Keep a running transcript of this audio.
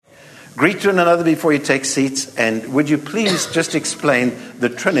Greet one another before you take seats, and would you please just explain the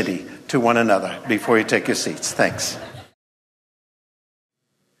Trinity to one another before you take your seats? Thanks.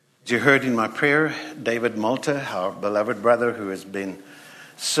 As you heard in my prayer, David Malta, our beloved brother who has been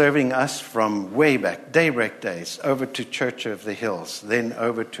serving us from way back, Daybreak days, over to Church of the Hills, then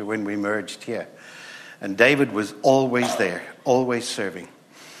over to when we merged here. And David was always there, always serving.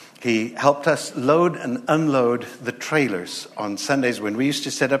 He helped us load and unload the trailers on Sundays. When we used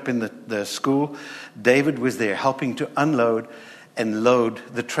to set up in the school, David was there helping to unload and load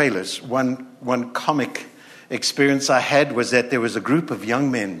the trailers. One comic experience I had was that there was a group of young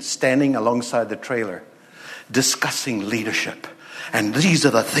men standing alongside the trailer discussing leadership. And these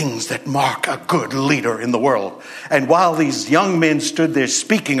are the things that mark a good leader in the world. And while these young men stood there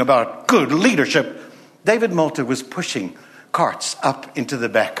speaking about good leadership, David Malta was pushing carts up into the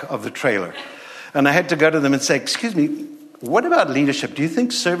back of the trailer. And I had to go to them and say, excuse me, what about leadership? Do you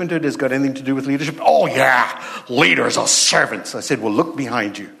think servanthood has got anything to do with leadership? Oh yeah, leaders are servants. I said, well, look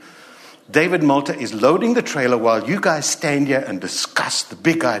behind you. David Malta is loading the trailer while you guys stand here and discuss the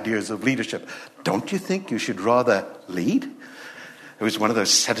big ideas of leadership. Don't you think you should rather lead? It was one of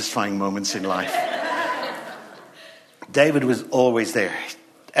those satisfying moments in life. David was always there,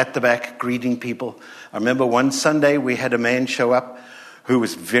 at the back, greeting people. I remember one Sunday we had a man show up who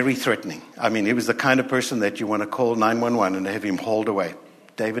was very threatening. I mean, he was the kind of person that you want to call 911 and have him hauled away.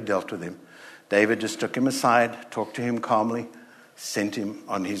 David dealt with him. David just took him aside, talked to him calmly, sent him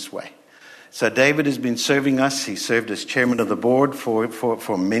on his way. So David has been serving us. He served as chairman of the board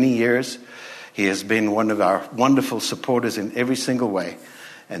for many years. He has been one of our wonderful supporters in every single way.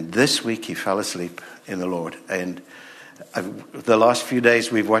 And this week he fell asleep in the Lord. And the last few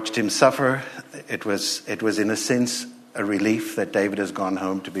days we've watched him suffer. It was in a sense a relief that David has gone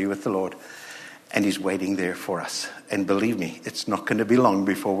home to be with the Lord. And he's waiting there for us. And believe me, it's not going to be long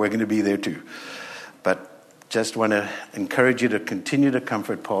before we're going to be there too. But just want to encourage you to continue to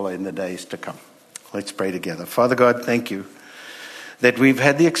comfort Paula in the days to come. Let's pray together. Father God, thank you that we've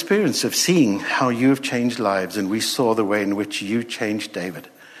had the experience of seeing how you have changed lives, and we saw the way in which you changed David.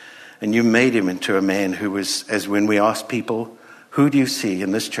 And you made him into a man who was, as when we asked people, who do you see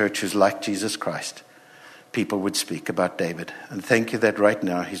in this church who's like Jesus Christ? People would speak about David. And thank you that right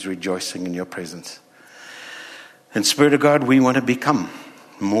now he's rejoicing in your presence. And Spirit of God, we want to become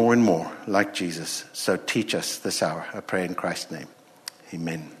more and more like Jesus. So teach us this hour. I pray in Christ's name.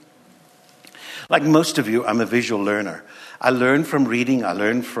 Amen. Like most of you, I'm a visual learner. I learn from reading. I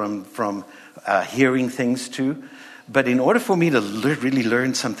learn from hearing things too. But in order for me to really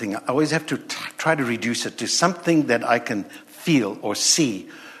learn something, I always have to try to reduce it to something that I can feel or see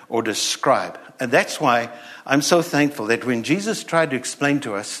or describe. And that's why I'm so thankful that when Jesus tried to explain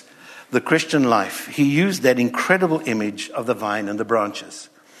to us the Christian life, he used that incredible image of the vine and the branches,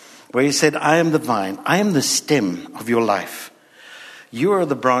 where he said, I am the vine, I am the stem of your life. You are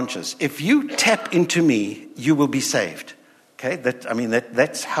the branches. If you tap into me, you will be saved. Okay,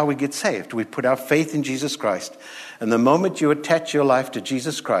 that's how we get saved. We put our faith in Jesus Christ. And the moment you attach your life to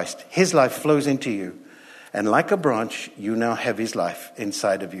Jesus Christ, his life flows into you. And like a branch, you now have his life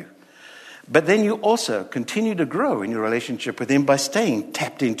inside of you. But then you also continue to grow in your relationship with him by staying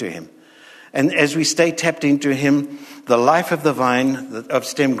tapped into him. And as we stay tapped into him, the life of the vine, of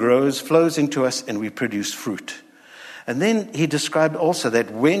stem grows, flows into us, and we produce fruit. And then he described also that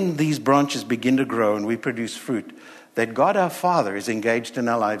when these branches begin to grow and we produce fruit, that God our Father is engaged in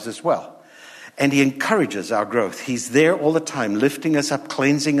our lives as well. And he encourages our growth. He's there all the time, lifting us up,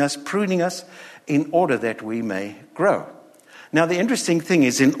 cleansing us, pruning us, in order that we may grow. Now, the interesting thing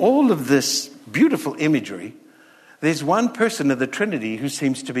is, in all of this beautiful imagery, there's one person of the Trinity who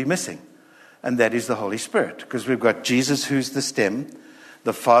seems to be missing. And that is the Holy Spirit. Because we've got Jesus who's the stem,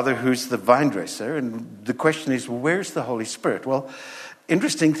 the Father who's the vine dresser. And the question is, where's the Holy Spirit? Well,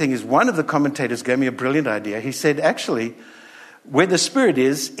 interesting thing is, one of the commentators gave me a brilliant idea. He said, actually, where the Spirit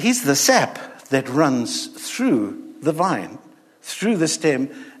is, he's the sap that runs through the vine, through the stem,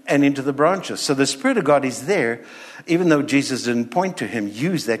 and into the branches. So the Spirit of God is there, even though Jesus didn't point to him,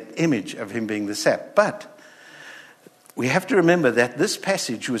 use that image of him being the sap. But we have to remember that this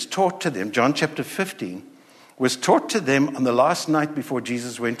passage was taught to them, John chapter 15, was taught to them on the last night before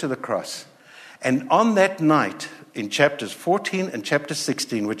Jesus went to the cross. And on that night, in chapters 14 and chapter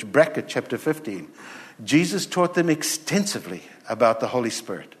 16, which bracket chapter 15, Jesus taught them extensively about the Holy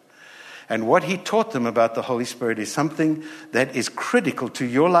Spirit. And what he taught them about the Holy Spirit is something that is critical to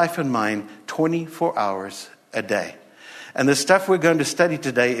your life and mine 24 hours a day. And the stuff we're going to study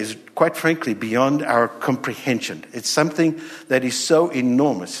today is, quite frankly, beyond our comprehension. It's something that is so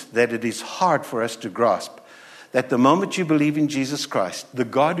enormous that it is hard for us to grasp that the moment you believe in Jesus Christ, the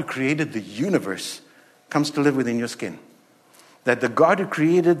God who created the universe comes to live within your skin. That the God who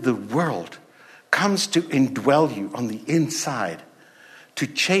created the world comes to indwell you on the inside, to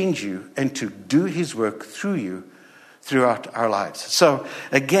change you and to do his work through you throughout our lives. So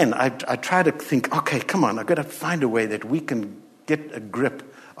again, I try to think, okay, come on, I've got to find a way that we can get a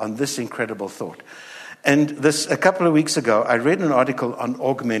grip on this incredible thought. And a couple of weeks ago, I read an article on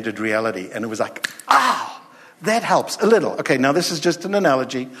augmented reality, and it was like, that helps a little. Okay, now this is just an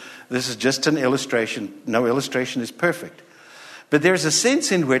analogy. This is just an illustration. No illustration is perfect. But there's a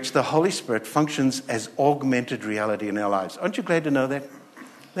sense in which the Holy Spirit functions as augmented reality in our lives. Aren't you glad to know that?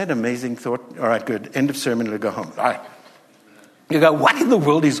 That amazing thought. All right, good. End of sermon. We'll go home. All right. You go, what in the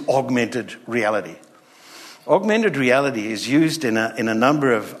world is augmented reality? Augmented reality is used in a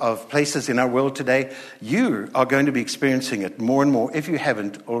number of places in our world today. You are going to be experiencing it more and more if you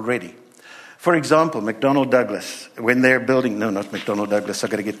haven't already. For example, McDonnell Douglas, when they're building, no, not McDonnell Douglas, I've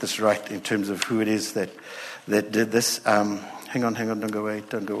got to get this right in terms of who it is that did this. Hang on, don't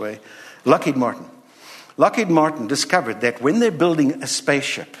go away. Lockheed Martin. Lockheed Martin discovered that when they're building a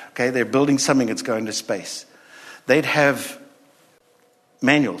spaceship, okay, they're building something that's going to space, they'd have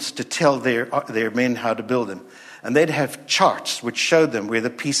manuals to tell their men how to build them. And they'd have charts which showed them where the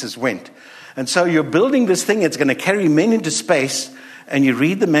pieces went. And so you're building this thing that's going to carry men into space, and you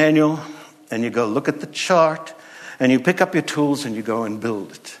read the manual, and you go look at the chart, and you pick up your tools, and you go and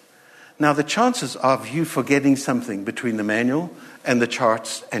build it. Now, the chances of you forgetting something between the manual and the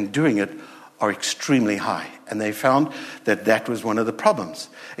charts and doing it are extremely high. And they found that was one of the problems,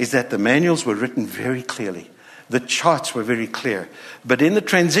 is that the manuals were written very clearly. The charts were very clear. But in the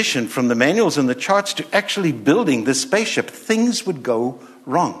transition from the manuals and the charts to actually building the spaceship, things would go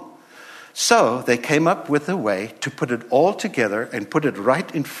wrong. So they came up with a way to put it all together and put it right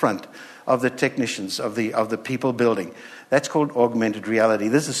in front of the technicians, of the people building. That's called augmented reality.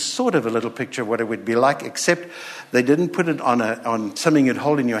 This is sort of a little picture of what it would be like, except they didn't put it on something you'd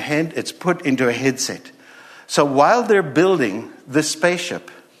hold in your hand. It's put into a headset. So while they're building this spaceship,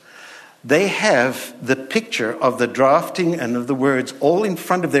 they have the picture of the drafting and of the words all in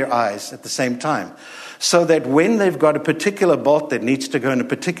front of their eyes at the same time. So that when they've got a particular bolt that needs to go in a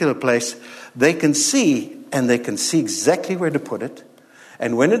particular place, they can see, and they can see exactly where to put it.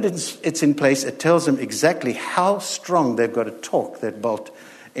 And when it's in place, it tells them exactly how strong they've got to torque that bolt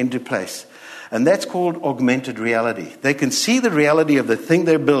into place. And that's called augmented reality. They can see the reality of the thing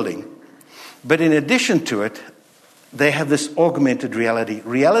they're building, but in addition to it, they have this augmented reality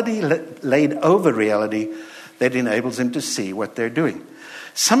laid over reality that enables them to see what they're doing.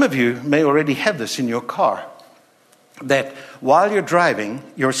 Some of you may already have this in your car, that while you're driving,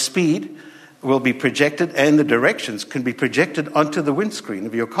 your speed will be projected and the directions can be projected onto the windscreen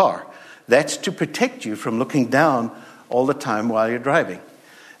of your car. That's to protect you from looking down all the time while you're driving.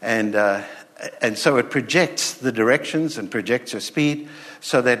 And so it projects the directions and projects your speed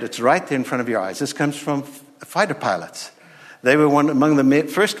so that it's right there in front of your eyes. This comes from fighter pilots. They were among the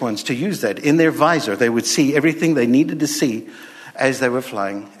first ones to use that. In their visor, they would see everything they needed to see as they were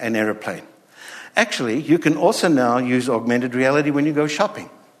flying an airplane. Actually, you can also now use augmented reality when you go shopping.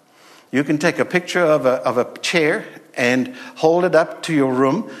 You can take a picture of a chair and hold it up to your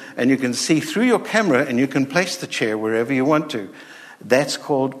room, and you can see through your camera, and you can place the chair wherever you want to. That's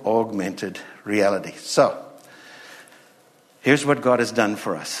called augmented reality. So, here's what God has done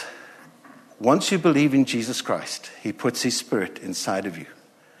for us. Once you believe in Jesus Christ, He puts His Spirit inside of you,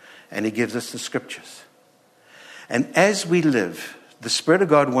 and He gives us the Scriptures. And as we live, the Spirit of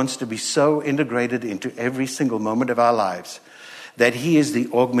God wants to be so integrated into every single moment of our lives that He is the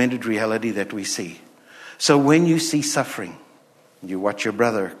augmented reality that we see. So when you see suffering, you watch your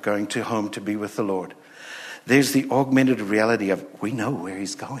brother going to home to be with the Lord, there's the augmented reality of, we know where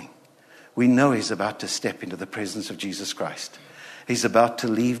he's going. We know he's about to step into the presence of Jesus Christ. He's about to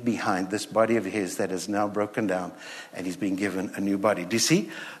leave behind this body of his that is now broken down, and he's been given a new body. Do you see?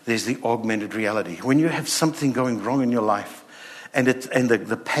 There's the augmented reality. When you have something going wrong in your life, and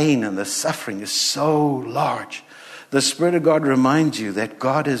the pain and the suffering is so large, the Spirit of God reminds you that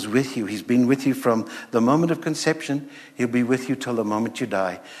God is with you. He's been with you from the moment of conception. He'll be with you till the moment you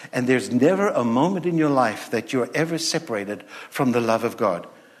die. And there's never a moment in your life that you're ever separated from the love of God.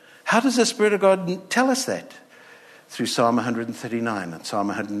 How does the Spirit of God tell us that? Through Psalm 139 and Psalm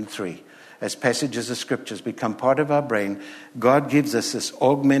 103. As passages of scriptures become part of our brain, God gives us this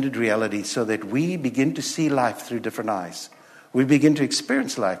augmented reality so that we begin to see life through different eyes. We begin to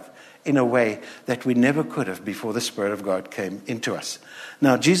experience life in a way that we never could have before the Spirit of God came into us.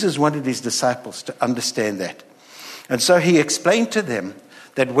 Now, Jesus wanted his disciples to understand that. And so he explained to them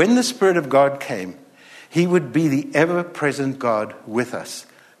that when the Spirit of God came, He would be the ever-present God with us,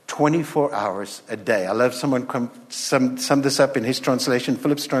 24 hours a day. I love someone summed this up in his translation,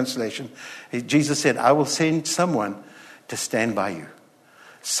 Philip's translation. Jesus said, I will send someone to stand by you.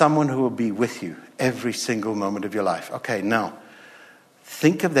 Someone who will be with you every single moment of your life. Okay, now,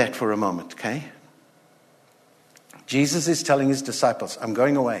 think of that for a moment, okay? Jesus is telling his disciples, I'm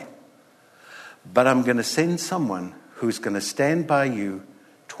going away, but I'm going to send someone who's going to stand by you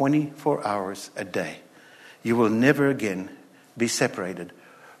 24 hours a day. You will never again be separated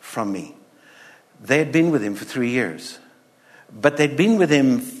from me. They had been with him for 3 years, but they'd been with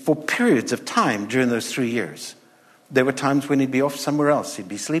him for periods of time during those 3 years. There were times when he'd be off somewhere else. He'd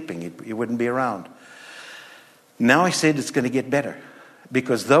be sleeping. He wouldn't be around. Now he said it's going to get better,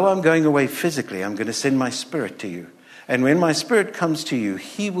 because though I'm going away physically, I'm going to send my Spirit to you. And when my Spirit comes to you,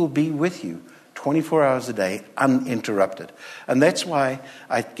 he will be with you 24 hours a day, uninterrupted. And that's why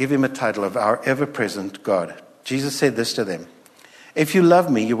I give him a title of our ever-present God. Jesus said this to them: if you love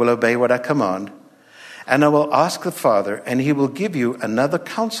me, you will obey what I command, and I will ask the Father, and he will give you another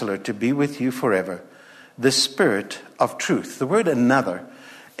counselor to be with you forever, the Spirit of truth. The word another,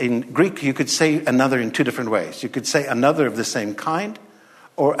 in Greek, you could say another in two different ways. You could say another of the same kind,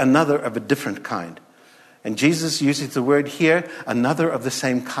 or another of a different kind. And Jesus uses the word here, another of the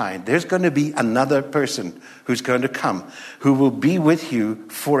same kind. There's going to be another person who's going to come, who will be with you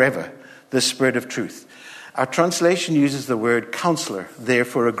forever, the Spirit of truth. Our translation uses the word counselor there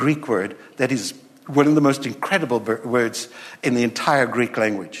for a Greek word that is one of the most incredible words in the entire Greek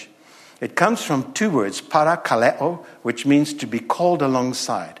language. It comes from two words, parakaleo, which means to be called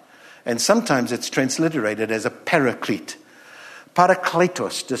alongside. And sometimes it's transliterated as a paraclete.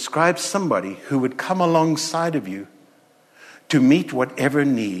 Parakletos describes somebody who would come alongside of you to meet whatever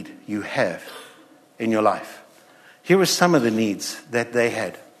need you have in your life. Here are some of the needs that they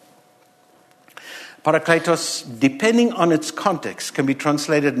had. Parakletos, depending on its context, can be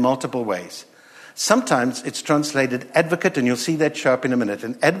translated multiple ways. Sometimes it's translated advocate, and you'll see that show up in a minute.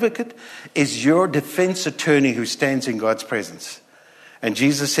 An advocate is your defense attorney who stands in God's presence. And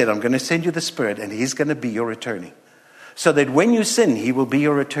Jesus said, I'm going to send you the Spirit, and he's going to be your attorney. So that when you sin, he will be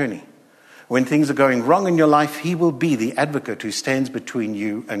your attorney. When things are going wrong in your life, he will be the advocate who stands between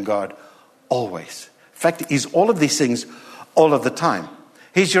you and God always. In fact, he's all of these things all of the time.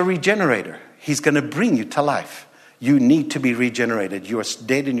 He's your regenerator. He's going to bring you to life. You need to be regenerated. You are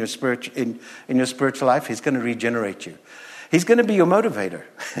dead in your spiritual life. He's going to regenerate you. He's going to be your motivator.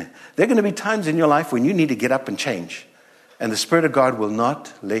 There are going to be times in your life when you need to get up and change. And the Spirit of God will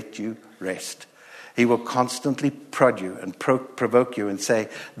not let you rest. He will constantly prod you and provoke you and say,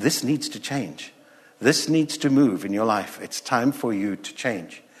 this needs to change. This needs to move in your life. It's time for you to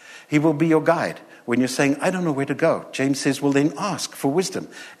change. He will be your guide. When you're saying, I don't know where to go, James says, well, then ask for wisdom.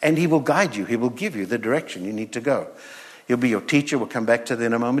 And he will guide you. He will give you the direction you need to go. He'll be your teacher. We'll come back to that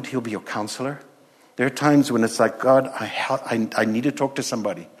in a moment. He'll be your counselor. There are times when it's like, God, I need to talk to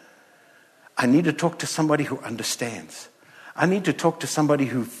somebody. I need to talk to somebody who understands. I need to talk to somebody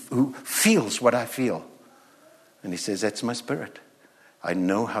who feels what I feel. And he says, that's my Spirit. I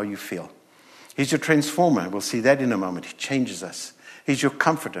know how you feel. He's your transformer. We'll see that in a moment. He changes us. He's your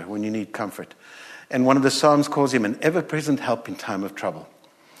comforter when you need comfort. And one of the Psalms calls him an ever-present help in time of trouble.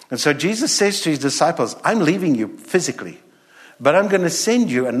 And so Jesus says to his disciples, I'm leaving you physically, but I'm going to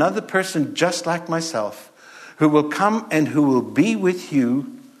send you another person just like myself who will come and who will be with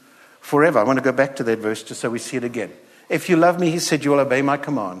you forever. I want to go back to that verse just so we see it again. If you love me, he said, you will obey my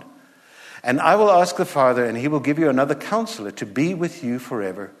command. And I will ask the Father, and he will give you another counselor to be with you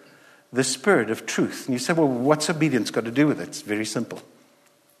forever, the Spirit of truth. And you say, well, what's obedience got to do with it? It's very simple.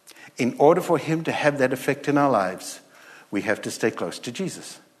 In order for him to have that effect in our lives, we have to stay close to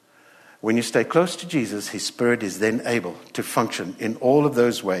Jesus. When you stay close to Jesus, his Spirit is then able to function in all of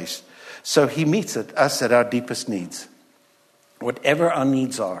those ways. So he meets us at our deepest needs. Whatever our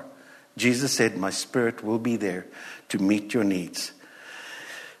needs are, Jesus said, my Spirit will be there to meet your needs.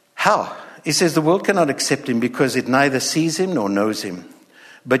 How? He says the world cannot accept him because it neither sees him nor knows him.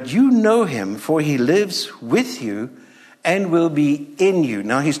 But you know him, for he lives with you and will be in you.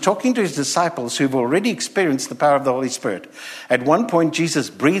 Now he's talking to his disciples who've already experienced the power of the Holy Spirit. At one point, Jesus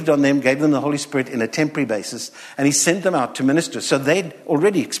breathed on them, gave them the Holy Spirit in a temporary basis, and he sent them out to minister. So they'd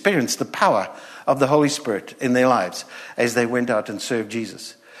already experienced the power of the Holy Spirit in their lives as they went out and served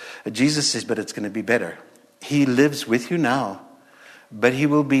Jesus. Jesus says, but it's going to be better. He lives with you now, but he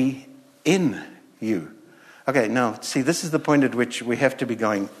will be in you. Okay, now, see, this is the point at which we have to be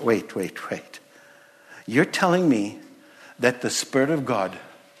going, wait. You're telling me that the Spirit of God,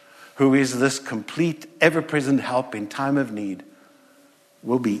 who is this complete, ever-present help in time of need,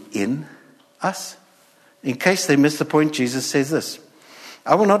 will be in us? In case they miss the point, Jesus says this: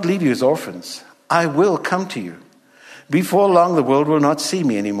 I will not leave you as orphans. I will come to you. Before long, the world will not see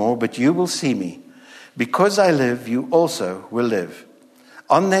me anymore, but you will see me. Because I live, you also will live.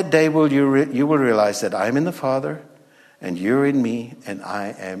 On that day, you will realize that I am in the Father, and you're in me, and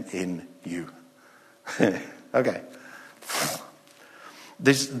I am in you. Okay.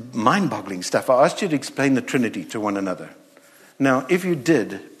 There's mind-boggling stuff. I asked you to explain the Trinity to one another. Now, if you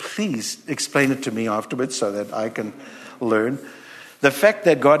did, please explain it to me afterwards so that I can learn. The fact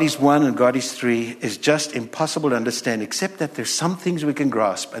that God is one and God is three is just impossible to understand, except that there's some things we can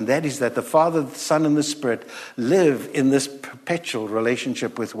grasp, and that is that the Father, the Son, and the Spirit live in this perpetual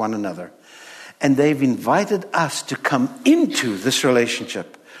relationship with one another. And they've invited us to come into this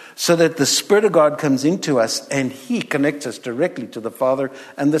relationship so that the Spirit of God comes into us and He connects us directly to the Father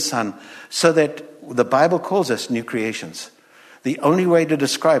and the Son, so that the Bible calls us new creations. The only way to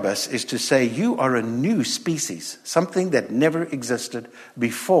describe us is to say you are a new species, something that never existed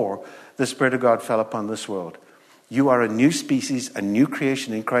before the Spirit of God fell upon this world. You are a new species, a new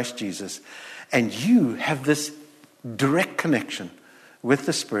creation in Christ Jesus, and you have this direct connection with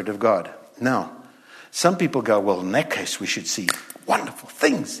the Spirit of God. Now, some people go, well, in that case, we should see wonderful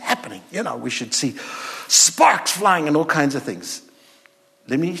things happening. We should see sparks flying and all kinds of things.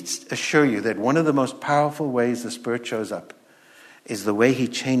 Let me assure you that one of the most powerful ways the Spirit shows up is the way He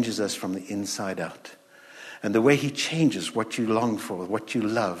changes us from the inside out. And the way He changes what you long for, what you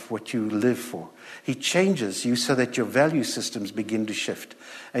love, what you live for. He changes you so that your value systems begin to shift.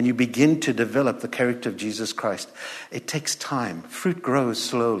 And you begin to develop the character of Jesus Christ. It takes time. Fruit grows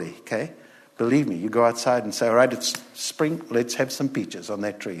slowly, okay? Believe me, you go outside and say, all right, it's spring, let's have some peaches on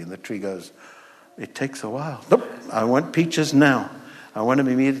that tree. And the tree goes, it takes a while. Nope, I want peaches now. I want them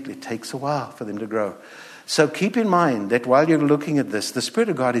immediately. It takes a while for them to grow. So keep in mind that while you're looking at this, the Spirit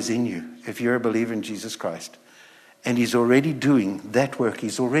of God is in you if you're a believer in Jesus Christ. And He's already doing that work.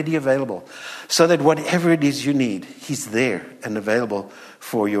 He's already available. So that whatever it is you need, He's there and available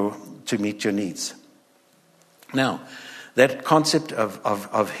for you to meet your needs. Now, that concept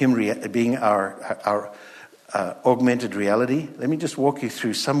of Him being our augmented reality, let me just walk you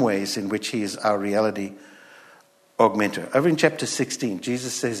through some ways in which He is our reality augmenter. Over in chapter 16,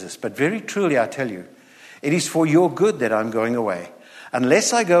 Jesus says this: but very truly I tell you, it is for your good that I'm going away.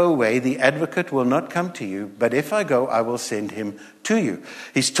 Unless I go away, the advocate will not come to you, but if I go, I will send him to you.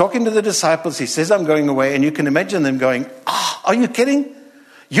 He's talking to the disciples. He says, I'm going away. And you can imagine them going, are you kidding?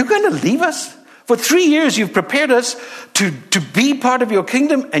 You're going to leave us? For 3 years, you've prepared us to be part of your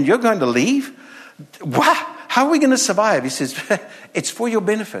kingdom, and you're going to leave? Wow, how are we going to survive? He says, it's for your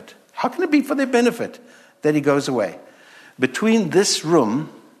benefit. How can it be for their benefit that he goes away? Between this room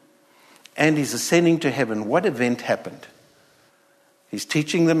and He's ascending to heaven, what event happened? He's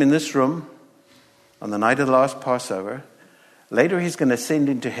teaching them in this room on the night of the last Passover. Later He's going to ascend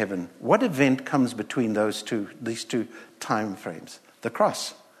into heaven. What event comes between these two time frames? The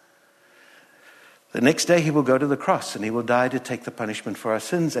cross. The next day He will go to the cross and He will die to take the punishment for our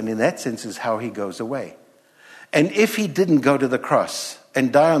sins. And in that sense is how He goes away. And if He didn't go to the cross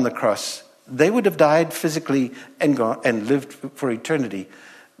and die on the cross, they would have died physically and lived for eternity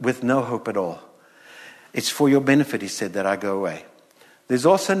with no hope at all. It's for your benefit, He said, that I go away. There's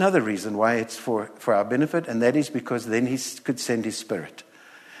also another reason why it's for our benefit, and that is because then He could send His Spirit.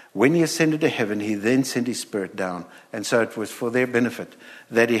 When He ascended to heaven, He then sent His Spirit down. And so it was for their benefit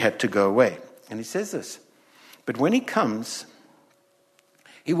that He had to go away. And He says this: but when He comes,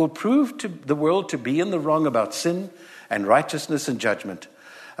 He will prove to the world to be in the wrong about sin and righteousness and judgment.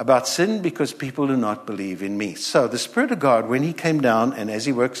 About sin because people do not believe in me. So the Spirit of God, when He came down, and as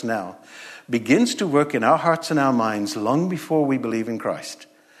He works now, begins to work in our hearts and our minds long before we believe in Christ.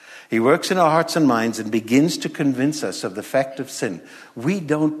 He works in our hearts and minds and begins to convince us of the fact of sin. We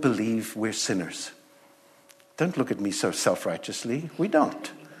don't believe we're sinners. Don't look at me so self-righteously. We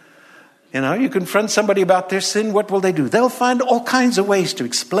don't. You confront somebody about their sin, what will they do? They'll find all kinds of ways to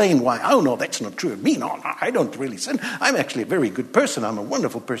explain why. Oh, no, that's not true of me. No, I don't really sin. I'm actually a very good person. I'm a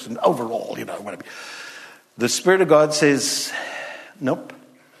wonderful person overall, whatever. The Spirit of God says, nope,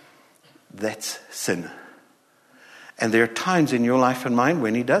 that's sin. And there are times in your life and mine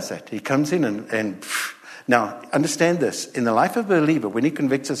when He does that. He comes in and now, understand this. In the life of a believer, when He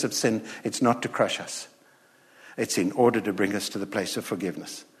convicts us of sin, it's not to crush us. It's in order to bring us to the place of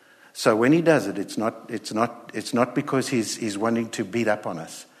forgiveness. So when He does it, it's not because he's wanting to beat up on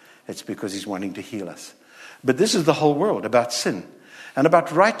us. It's because He's wanting to heal us. But this is the whole world about sin and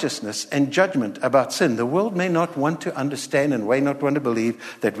about righteousness and judgment about sin. The world may not want to understand and may not want to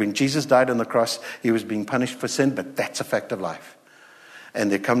believe that when Jesus died on the cross, He was being punished for sin, but that's a fact of life.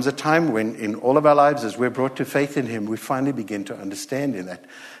 And there comes a time when in all of our lives, as we're brought to faith in him, we finally begin to understand in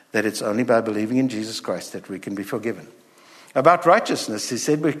that it's only by believing in Jesus Christ that we can be forgiven. About righteousness, he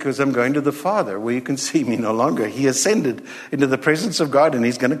said, because I'm going to the Father where you can see me no longer. He ascended into the presence of God and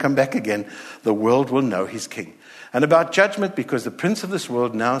he's going to come back again. The world will know he's king. And about judgment, because the prince of this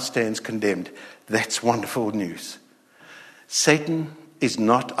world now stands condemned. That's wonderful news. Satan is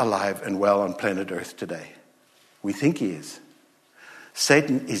not alive and well on planet Earth today. We think he is.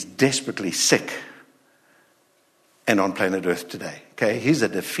 Satan is desperately sick and on planet Earth today. Okay, he's a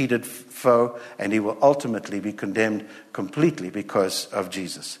defeated foe and he will ultimately be condemned completely because of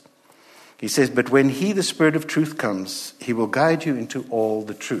Jesus. He says, but when he, the Spirit of truth, comes, he will guide you into all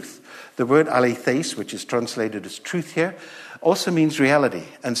the truth. The word aletheis, which is translated as truth here, also means reality.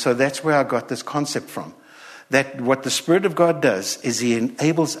 And so that's where I got this concept from. That what the Spirit of God does is he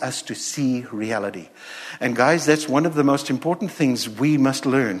enables us to see reality. And guys, that's one of the most important things we must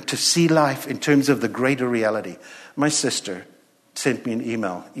learn, to see life in terms of the greater reality. My sister sent me an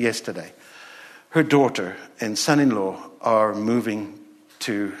email yesterday. Her daughter and son-in-law are moving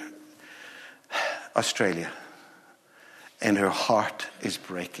to Australia. And her heart is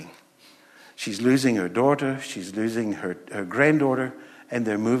breaking. She's losing her daughter, she's losing her granddaughter, and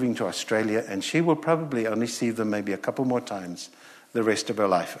they're moving to Australia, and she will probably only see them maybe a couple more times the rest of her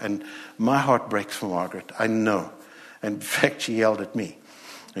life. And my heart breaks for Margaret, I know. In fact, she yelled at me.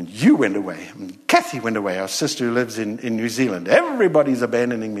 And you went away, and Kathy went away, our sister who lives in New Zealand. Everybody's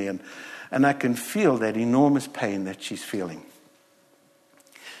abandoning me, and I can feel that enormous pain that she's feeling.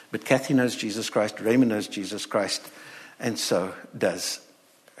 But Kathy knows Jesus Christ, Raymond knows Jesus Christ, and so does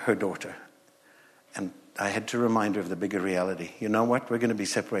her daughter. And I had to remind her of the bigger reality. You know what? We're going to be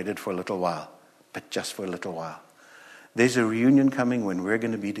separated for a little while, but just for a little while. There's a reunion coming when we're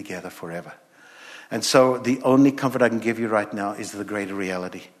going to be together forever. And so the only comfort I can give you right now is the greater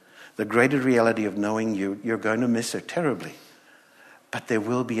reality. The greater reality of knowing you're going to miss her terribly. But there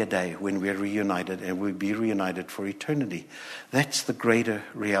will be a day when we're reunited, and we'll be reunited for eternity. That's the greater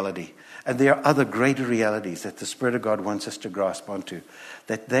reality. And there are other greater realities that the Spirit of God wants us to grasp onto,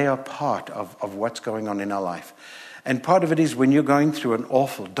 that they are part of what's going on in our life. And part of it is when you're going through an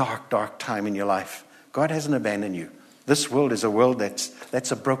awful, dark, dark time in your life, God hasn't abandoned you. This world is a world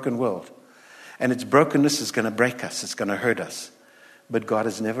that's a broken world. And its brokenness is going to break us. It's going to hurt us. But God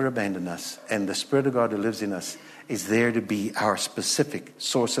has never abandoned us. And the Spirit of God who lives in us is there to be our specific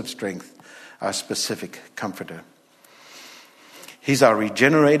source of strength, our specific comforter. He's our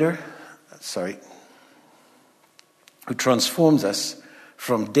regenerator, who transforms us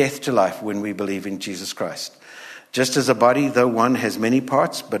from death to life when we believe in Jesus Christ. Just as a body, though one, has many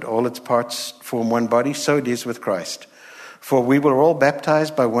parts, but all its parts form one body, so it is with Christ. For we were all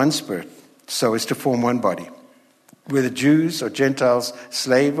baptized by one Spirit, so as to form one body, whether Jews or Gentiles,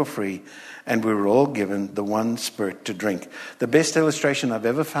 slave or free, and we were all given the one Spirit to drink. The best illustration I've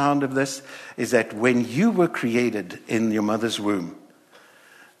ever found of this is that when you were created in your mother's womb,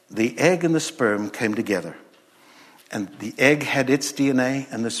 the egg and the sperm came together. And the egg had its DNA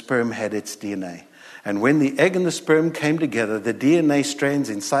and the sperm had its DNA. And when the egg and the sperm came together, the DNA strands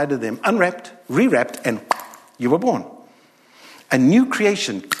inside of them unwrapped, rewrapped, and you were born. A new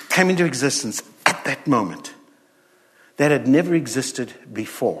creation came into existence at that moment that had never existed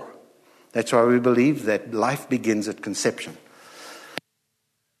before. That's why we believe that life begins at conception.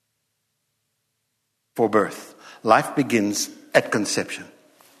 For birth. Life begins at conception.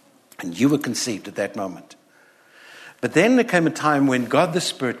 And you were conceived at that moment. But then there came a time when God the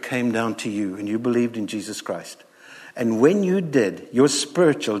Spirit came down to you and you believed in Jesus Christ. And when you did, your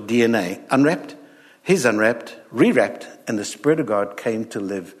spiritual DNA unwrapped, His unwrapped, rewrapped, and the Spirit of God came to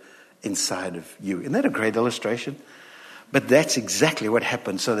live inside of you. Isn't that a great illustration? But that's exactly what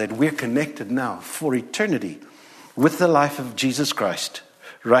happened, so that we're connected now for eternity with the life of Jesus Christ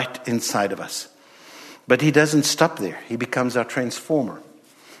right inside of us. But He doesn't stop there. He becomes our transformer,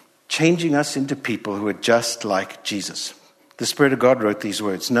 changing us into people who are just like Jesus. The Spirit of God wrote these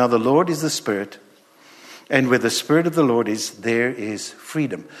words, "Now the Lord is the Spirit, and where the Spirit of the Lord is, there is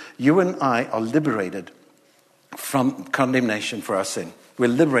freedom." You and I are liberated from condemnation for our sin. We're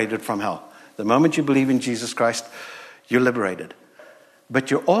liberated from hell. The moment you believe in Jesus Christ, you're liberated.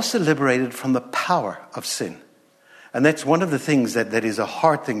 But you're also liberated from the power of sin. And that's one of the things that is a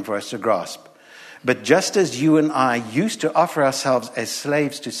hard thing for us to grasp. But just as you and I used to offer ourselves as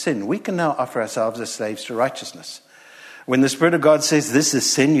slaves to sin, we can now offer ourselves as slaves to righteousness. When the Spirit of God says this is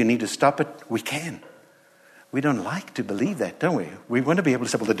sin, you need to stop it, we can. We don't like to believe that, don't we? We want to be able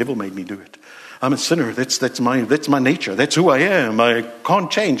to say, well, the devil made me do it. I'm a sinner. That's my nature. That's who I am. I can't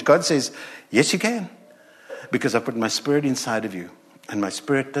change. God says, yes, you can. Because I put my Spirit inside of you. And my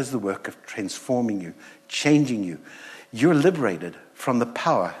Spirit does the work of transforming you, changing you. You're liberated from the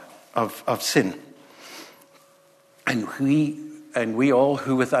power of sin. And we all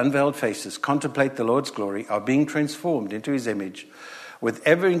who with unveiled faces contemplate the Lord's glory are being transformed into his image with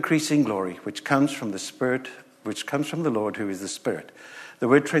ever-increasing glory, which comes from the Spirit, which comes from the Lord who is the Spirit. The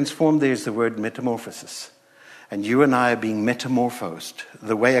word transformed there is the word metamorphosis. And you and I are being metamorphosed,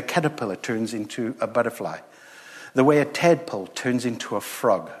 the way a caterpillar turns into a butterfly, the way a tadpole turns into a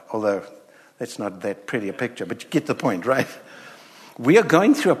frog, although that's not that pretty a picture, but you get the point, right? We are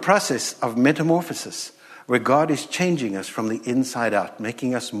going through a process of metamorphosis where God is changing us from the inside out,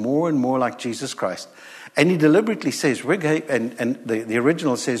 making us more and more like Jesus Christ. And he deliberately says, we're going, and the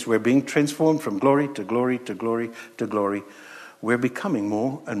original says, we're being transformed from glory to glory to glory to glory. We're becoming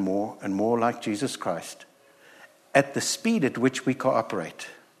more and more and more like Jesus Christ at the speed at which we cooperate.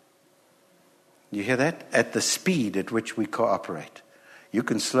 You hear that? At the speed at which we cooperate. You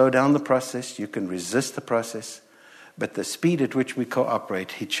can slow down the process, you can resist the process, but the speed at which we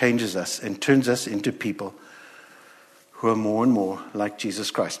cooperate, he changes us and turns us into people who are more and more like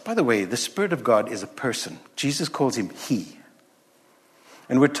Jesus Christ. By the way, the Spirit of God is a person. Jesus calls him he.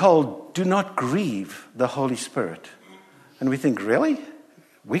 And we're told, do not grieve the Holy Spirit. And we think, really?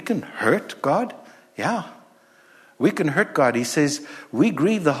 We can hurt God? Yeah. We can hurt God. He says, we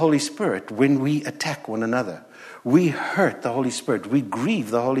grieve the Holy Spirit when we attack one another. We hurt the Holy Spirit. We grieve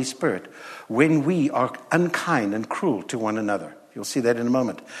the Holy Spirit when we are unkind and cruel to one another. You'll see that in a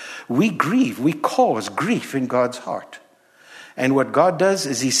moment. We grieve. We cause grief in God's heart. And what God does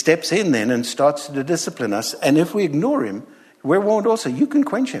is he steps in then and starts to discipline us. And if we ignore him, we're warned also, you can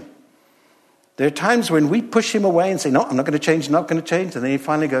quench him. There are times when we push him away and say, no, I'm not going to change, not going to change. And then he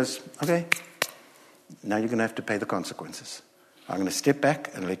finally goes, okay, now you're going to have to pay the consequences. I'm going to step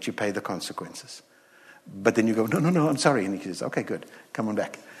back and let you pay the consequences. But then you go, no, I'm sorry. And he says, okay, good, come on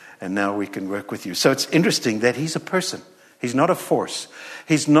back. And now we can work with you. So it's interesting that he's a person. He's not a force.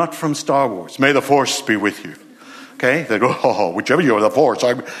 He's not from Star Wars. May the force be with you. Okay? They go, whichever you're the force.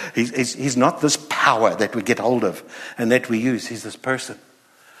 He's not this power that we get hold of and that we use. He's this person.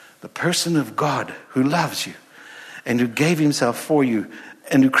 The person of God who loves you and who gave himself for you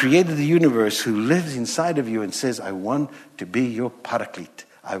and who created the universe, who lives inside of you and says, I want to be your paraclete.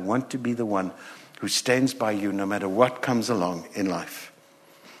 I want to be the one who stands by you no matter what comes along in life.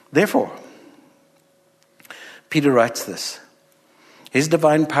 Therefore, Peter writes this. His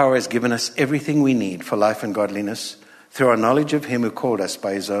divine power has given us everything we need for life and godliness through our knowledge of him who called us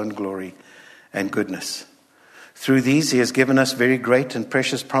by his own glory and goodness. Through these he has given us very great and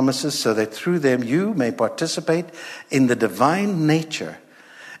precious promises so that through them you may participate in the divine nature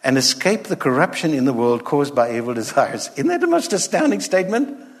and escape the corruption in the world caused by evil desires. Isn't that the most astounding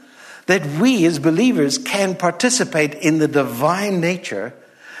statement? That we as believers can participate in the divine nature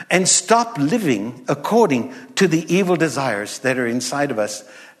and stop living according to the evil desires that are inside of us,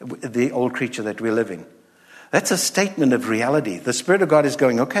 the old creature that we're living. That's a statement of reality. The Spirit of God is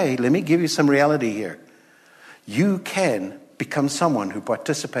going, okay, let me give you some reality here. You can become someone who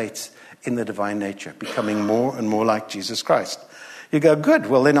participates in the divine nature, becoming more and more like Jesus Christ. You go, good,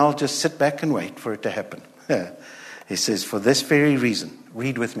 well then I'll just sit back and wait for it to happen. Yeah. He says, for this very reason,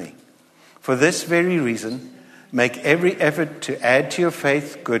 read with me. For this very reason, make every effort to add to your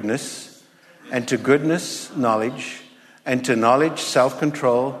faith goodness, and to goodness knowledge, and to knowledge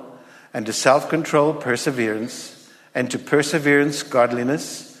self-control, and to self-control perseverance, and to perseverance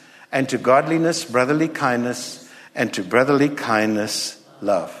godliness, and to godliness brotherly kindness, and to brotherly kindness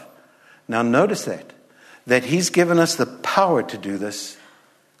love. Now notice that he's given us the power to do this.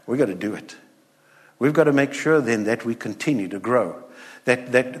 We've got to do it. We've got to make sure then that we continue to grow.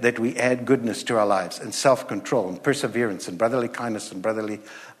 That we add goodness to our lives and self-control and perseverance and brotherly kindness and brotherly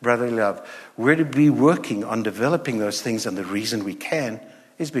love. We're to be working on developing those things, and the reason we can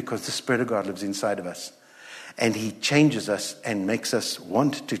is because the Spirit of God lives inside of us. And he changes us and makes us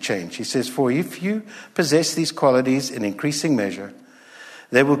want to change. He says, for if you possess these qualities in increasing measure,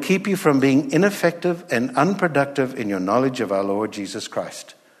 they will keep you from being ineffective and unproductive in your knowledge of our Lord Jesus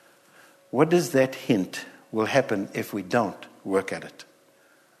Christ. What does that hint will happen if we don't work at it?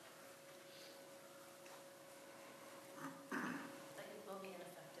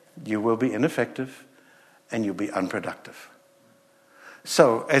 You will be ineffective and you'll be unproductive.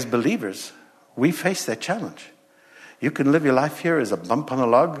 So, as believers, we face that challenge. You can live your life here as a bump on a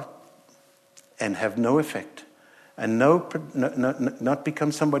log and have no effect and not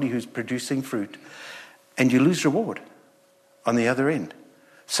become somebody who's producing fruit, and you lose reward on the other end.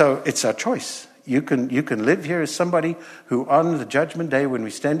 So it's our choice. You can live here as somebody who on the judgment day when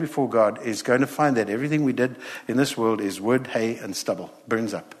we stand before God is going to find that everything we did in this world is wood, hay, and stubble,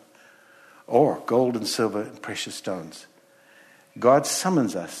 burns up. Or gold and silver and precious stones. God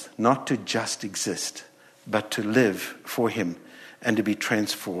summons us not to just exist, but to live for Him and to be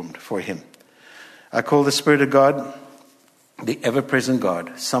transformed for Him. I call the Spirit of God, the ever-present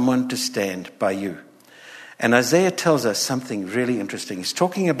God, someone to stand by you. And Isaiah tells us something really interesting. He's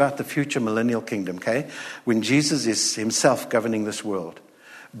talking about the future millennial kingdom, okay? When Jesus is Himself governing this world.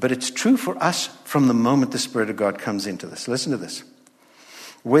 But it's true for us from the moment the Spirit of God comes into this. Listen to this.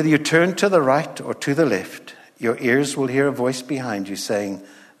 Whether you turn to the right or to the left, your ears will hear a voice behind you saying,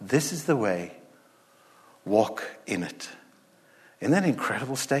 "This is the way, walk in it." Isn't that an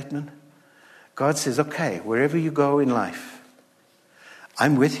incredible statement? God says, okay, wherever you go in life,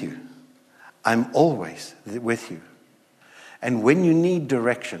 I'm with you. I'm always with you. And when you need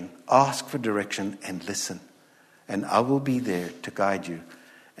direction, ask for direction and listen. And I will be there to guide you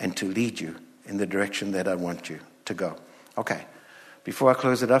and to lead you in the direction that I want you to go. Okay. Before I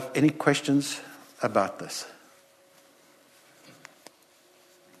close it up, any questions about this?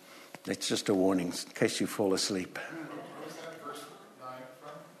 It's just a warning in case you fall asleep. What was that verse 9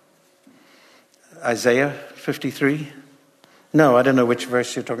 from? Isaiah 53? No, I don't know which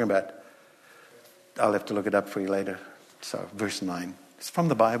verse you're talking about. I'll have to look it up for you later. So, verse 9. It's from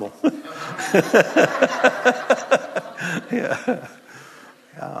the Bible. Yeah.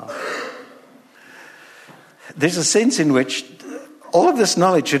 There's a sense in which all of this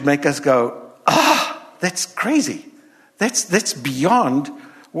knowledge should make us go, that's crazy. That's beyond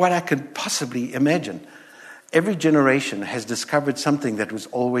what I could possibly imagine. Every generation has discovered something that was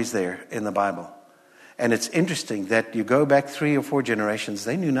always there in the Bible. And it's interesting that you go back 3 or 4 generations,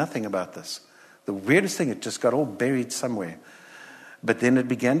 they knew nothing about this. The weirdest thing, it just got all buried somewhere. But then it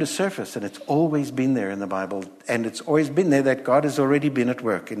began to surface, and it's always been there in the Bible. And it's always been there that God has already been at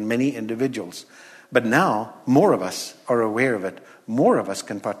work in many individuals. But now, more of us are aware of it. More of us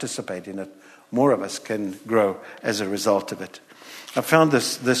can participate in it. More of us can grow as a result of it. I found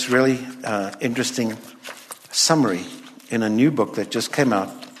this really interesting summary in a new book that just came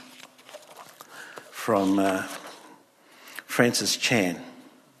out from Francis Chan.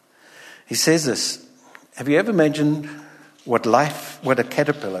 He says this: have you ever imagined what a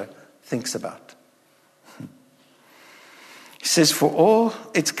caterpillar thinks about? He says, for all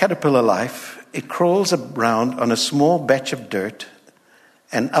its caterpillar life, it crawls around on a small batch of dirt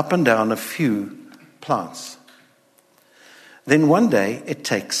and up and down a few plants. Then one day it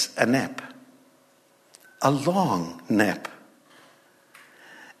takes a nap, a long nap.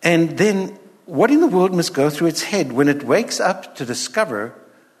 And then what in the world must go through its head when it wakes up to discover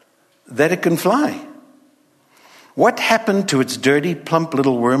that it can fly? What happened to its dirty, plump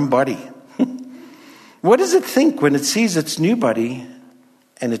little worm body? What does it think when it sees its new body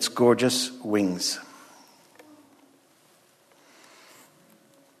and its gorgeous wings?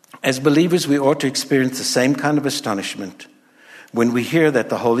 As believers, we ought to experience the same kind of astonishment when we hear that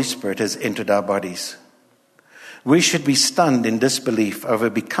the Holy Spirit has entered our bodies. We should be stunned in disbelief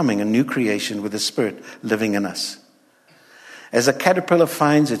over becoming a new creation with the Spirit living in us. As a caterpillar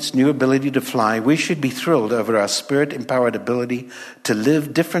finds its new ability to fly, we should be thrilled over our Spirit-empowered ability to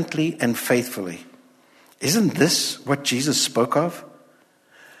live differently and faithfully. Isn't this what Jesus spoke of?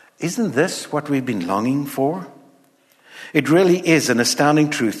 Isn't this what we've been longing for? It really is an astounding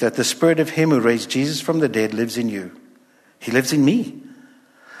truth that the Spirit of Him who raised Jesus from the dead lives in you. He lives in me.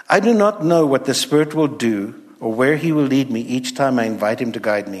 I do not know what the Spirit will do or where He will lead me each time I invite Him to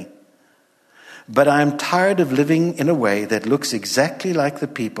guide me. But I am tired of living in a way that looks exactly like the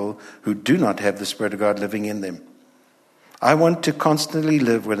people who do not have the Spirit of God living in them. I want to constantly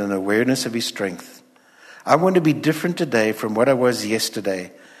live with an awareness of His strength. I want to be different today from what I was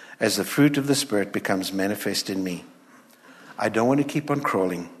yesterday as the fruit of the Spirit becomes manifest in me. I don't want to keep on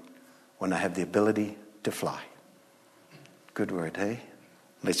crawling when I have the ability to fly. Good word, hey?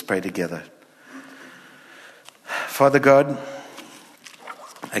 Let's pray together. Father God,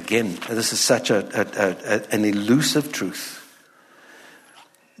 again, this is such an elusive truth,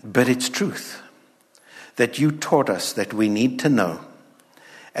 but it's truth that you taught us that we need to know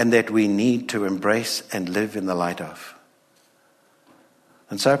and that we need to embrace and live in the light of.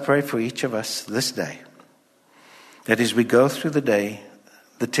 And so I pray for each of us this day, that as we go through the day,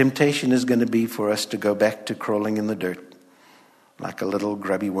 the temptation is going to be for us to go back to crawling in the dirt like a little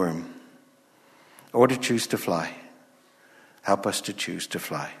grubby worm, or to choose to fly. Help us to choose to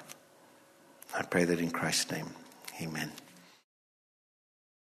fly. I pray that in Christ's name. Amen.